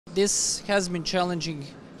this has been challenging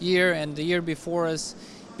year and the year before us,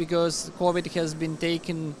 because COVID has been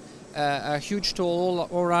taking a huge toll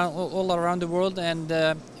all around the world, and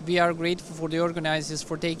we are grateful for the organizers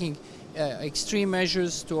for taking extreme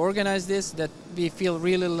measures to organize this, that we feel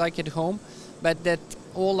really like at home, but that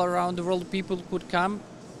all around the world people could come,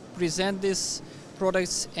 present these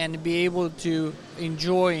products and be able to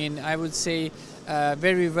enjoy in, I would say, a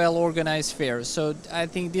very well organized fair. So I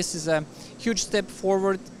think this is a huge step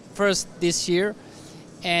forward, first this year,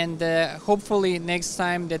 and hopefully next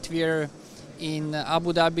time that we are in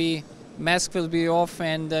Abu Dhabi, mask will be off,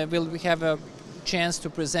 and we'll have a chance to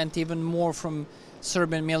present even more from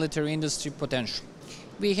Serbian military industry potential.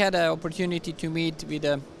 We had an opportunity to meet with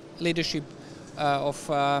the leadership of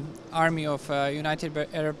Army of United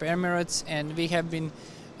Arab Emirates, and we have been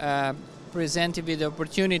presented with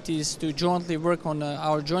opportunities to jointly work on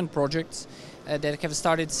our joint projects that have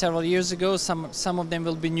started several years ago. Some of them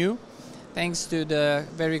will be new, thanks to the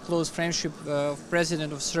very close friendship of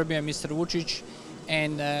President of Serbia, Mr. Vučić,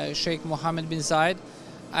 and Sheikh Mohammed bin Zayed.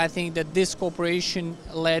 I think that this cooperation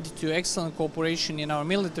led to excellent cooperation in our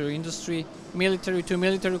military industry, military to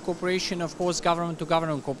military cooperation, of course, government to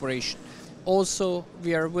government cooperation. Also,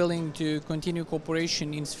 we are willing to continue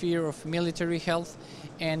cooperation in sphere of military health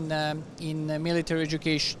and in military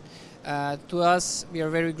education. To us, we are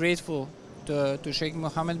very grateful to Sheikh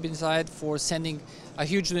Mohammed bin Zayed for sending a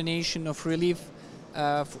huge donation of relief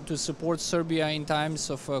to support Serbia in times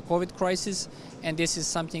of COVID crisis, and this is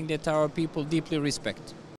something that our people deeply respect.